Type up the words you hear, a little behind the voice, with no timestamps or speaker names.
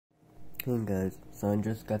Hey guys, so I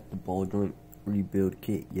just got the ball joint rebuild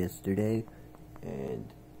kit yesterday,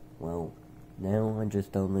 and well, now I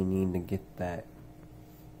just only need to get that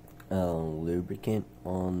lubricant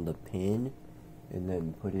on the pin, and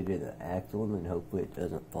then put it in the axle, and hopefully it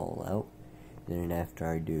doesn't fall out. And then after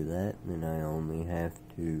I do that, then I only have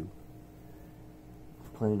to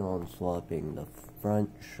plan on swapping the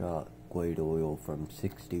front shock weight oil from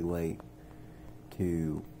 60 weight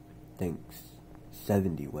to, I think,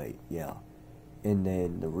 70 weight, yeah. And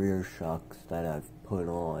then the rear shocks that I've put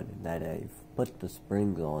on, that I've put the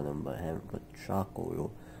springs on them, but haven't put shock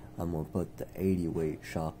oil. I'm going to put the 80 weight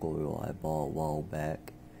shock oil I bought a while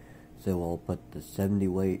back. So I'll put the 70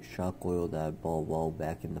 weight shock oil that I bought a while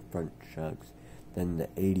back in the front shocks, then the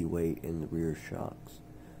 80 weight in the rear shocks.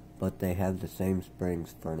 But they have the same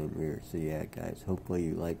springs front and rear. So yeah guys, hopefully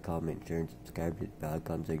you like, comment, share, and subscribe to the bell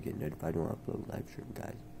icon so you get notified when I upload live stream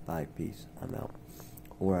guys. Bye, peace, I'm out.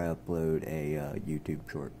 Or I upload a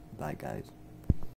YouTube short. Bye guys.